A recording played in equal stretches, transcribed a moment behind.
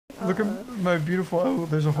Look at my beautiful. Oh,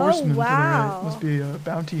 there's a horseman to the wow. right. Must be a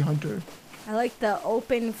bounty hunter. I like the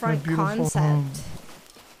open front concept. Home.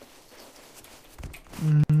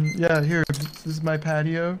 Yeah, here. This is my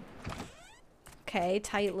patio. Okay,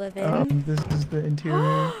 tight living. This is the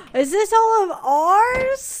interior. Is this all of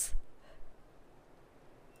ours?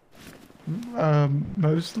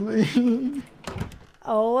 Mostly.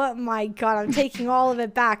 Oh my god, I'm taking all of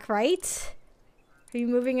it back, right? Are you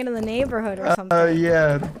moving into the neighborhood or something?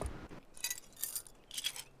 Yeah.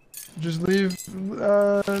 Just leave,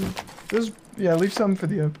 leave some for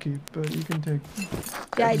the upkeep, but you can take...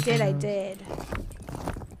 Yeah, I did.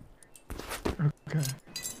 Okay.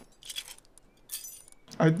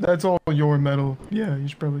 That's all your metal. Yeah, you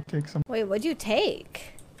should probably take some. Wait, what'd you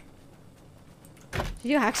take? Did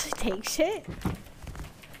you actually take shit?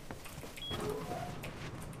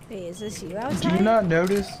 Wait, is this you outside? Do you not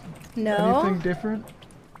notice anything No. different?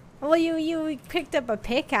 Well, you picked up a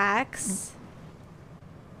pickaxe.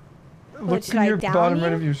 Look should in I your down bottom you?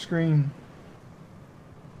 right of your screen.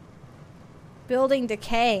 Building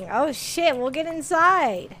decaying. Oh shit, we'll get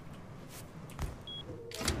inside.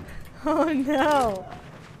 Oh no.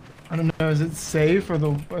 I don't know, is it safe or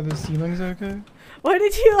are the ceilings okay? What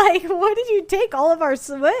did you take? All of our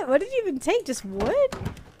wood? What did you even take? Just wood?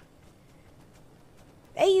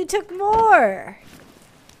 Hey, you took more.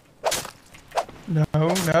 No,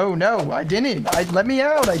 I didn't. Let me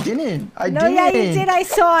out. I didn't. No, yeah, you did. I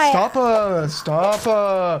saw it. Stop.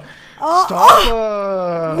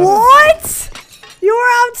 What? You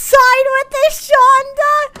were outside with this,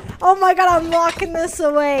 Shonda? Oh my god, I'm locking this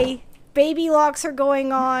away. Baby locks are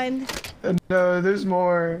going on. No, there's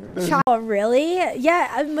more. Oh, really?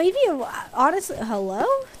 Yeah, maybe, honestly, hello?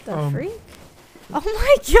 The freak? Oh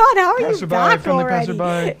my god, how are you back already?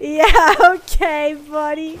 Yeah, okay,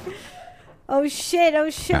 buddy. Oh shit,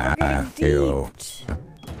 we're getting deep.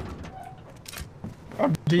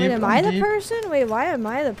 I'm deep. Wait, am I the person? Wait, why am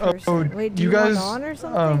I the person? Wait, do you guys want on or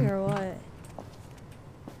something, or what?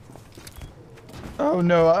 Oh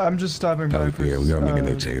no, I'm just stopping by for,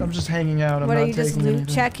 I'm just hanging out. What, are you just loot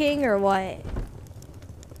checking, or what?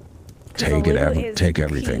 Take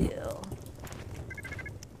everything.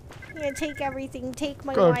 Yeah, take everything. Take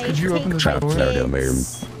my wife. Could you open the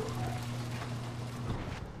kids.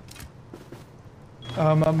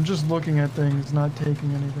 I'm just looking at things, not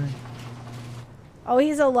taking anything. Oh,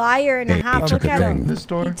 he's a liar and a half. Look at him. This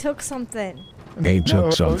door? He took something. He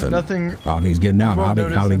took something. Nothing. Oh, he's getting out.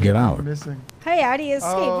 How'd he get out? Hey, how'd he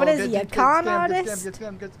escape? What is he, a con artist? Get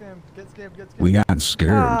scammed. We got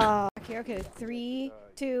scared. Oh, okay. 3,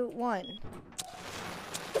 2, 1.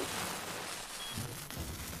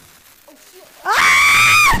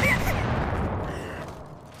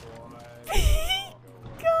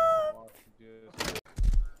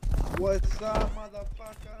 What's up,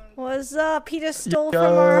 motherfucker? What's up? He just stole from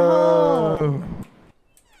our home.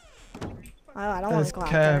 Oh, I don't want to go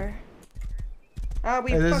out there.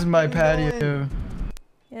 Hey, this is my patio.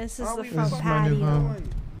 Yeah, this is the front patio.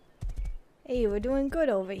 Hey, we're doing good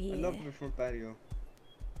over here. I love the front patio.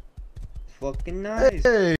 It's fucking nice.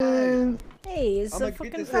 Hey, it's a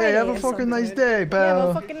fucking Friday. Hey, have a fucking nice day, pal. Yeah, have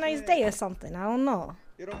a fucking nice day or something. I don't know.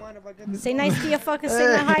 You don't mind if I get Say nice to your fucking,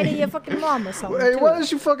 say hi to your fucking mom or something. Hey, why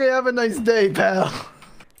don't you fucking have a nice day, pal?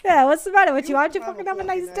 Yeah, what's the matter with you? Why don't you fucking have a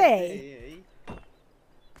nice day?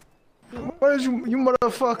 Why don't you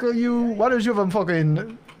motherfucker, why don't you have a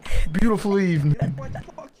fucking beautiful evening?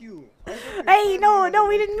 Fuck you. Hey, no,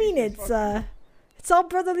 we didn't mean it. It's all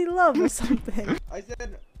brotherly love or something.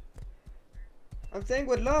 I'm saying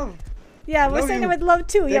with love. Yeah, we're saying it with love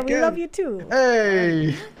too. Yeah, we love you too.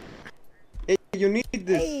 Hey. Hey, you need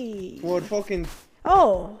this for fucking...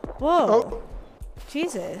 Oh, whoa. Oh.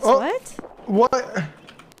 Jesus, what? What?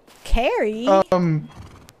 Carrie?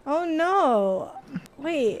 Oh no.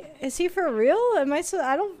 Wait, is he for real? Am I so?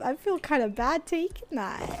 I feel kind of bad taking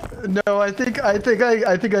that. No, I think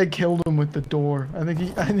I killed him with the door. I think he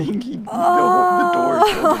the door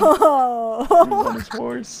on his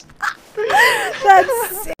horse.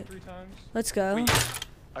 That's. Let's go.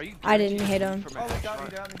 I didn't hit him.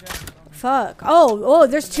 Fuck. Oh,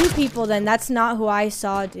 there's 2 people then. That's not who I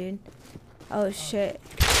saw, dude. Oh shit.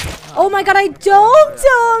 Oh my god, I domed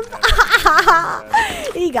him!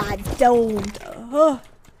 He got domed. Oh,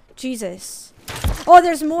 Jesus. Oh,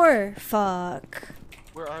 there's more. Fuck.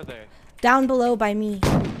 Where are they? Down below by me.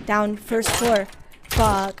 Down first floor.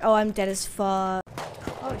 Fuck. Oh, I'm dead as fuck.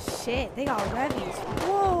 Oh shit, they got revies.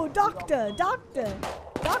 Whoa, doctor,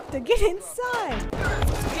 get inside.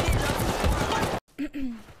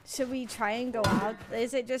 Should we try and go out?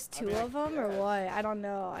 Is it just 2 of them or what? I don't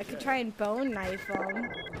know. I could try and bone knife them.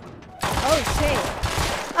 Oh shit.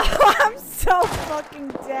 fucking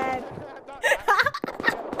dead.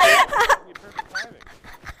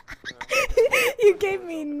 You gave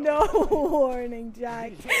me no warning,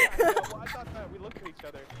 Jack. I thought that we looked at each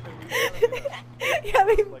other.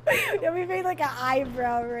 Yeah, we made like an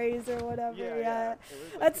eyebrow raise or whatever. Yeah.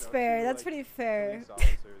 That's fair. That's pretty fair.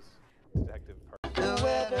 We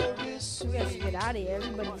have to get out of here.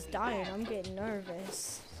 Everybody's dying. I'm getting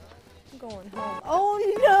nervous. I'm going home. Oh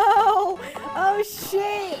no! Oh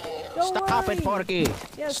shit! Don't Stop worry. it, Porky!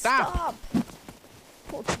 Yeah, Stop!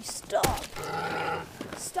 Porky, stop!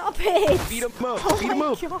 Stop it! Beat him up! Oh Beat him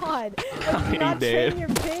up! my god! Like, you not dead. train your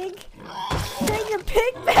pig? Train your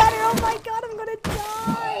pig better! Oh my god, I'm gonna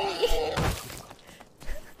die!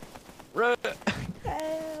 Run!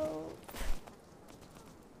 Help!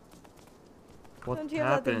 What Don't you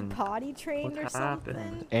have that thing happened? potty trained or What something?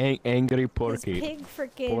 happened? Angry His Porky. pig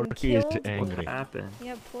freaking Porky is killed. angry. What happened?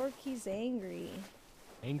 Yeah, Porky's angry.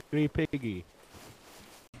 Angry Piggy.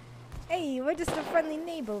 Hey, we're just a friendly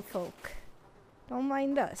neighbor folk. Don't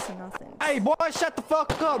mind us or nothing. Hey, boy, shut the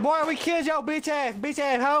fuck up. Boy, we killed your bitch ass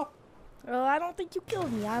hoe. Well, I don't think you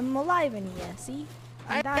killed me. I'm alive in here, see?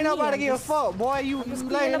 I'm down Ain't nobody here. give a fuck, boy. You just laying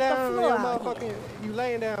cleaning up the down, floor you out motherfucking, you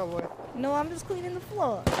laying down, boy. No, I'm just cleaning the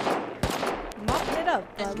floor. Mopping it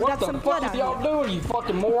up. We What got the some fuck blood are out y'all here. doing, you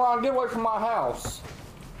fucking moron? Get away from my house.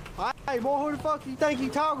 Hey, boy, who the fuck you think you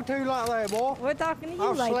talking to like that, boy? We're talking to you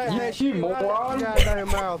I'll like slap that. that You shit right out moron. your goddamn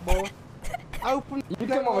mouth, boy. Open You that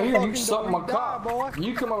come over here, you motherfucking suck door my and die, cock. boy.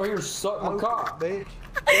 You come over here, suck my Open cock. it, bitch.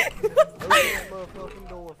 Open that motherfucking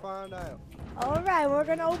door, find out. Alright, we're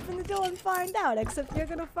gonna open the door and find out, except you're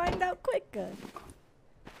gonna find out quicker.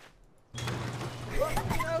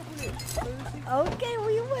 Okay,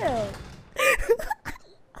 we will.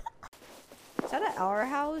 Is that at our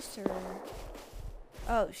house or?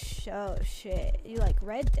 Oh shit! You like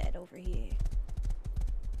Red Dead over here?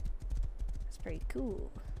 That's pretty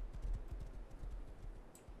cool.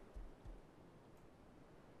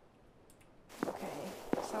 Okay,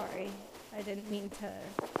 sorry. I didn't mean to.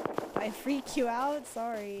 Did I freak you out?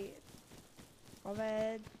 Sorry. My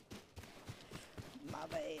bad. My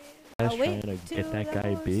bad. I was trying to get that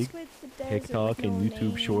guy big. TikTok and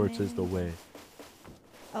YouTube Shorts is the way.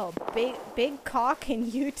 Oh, big cock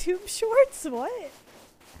and YouTube Shorts? What?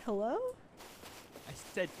 Hello? I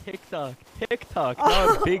said TikTok. TikTok,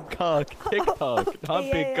 not big cock. TikTok, not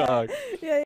big cock. Yeah.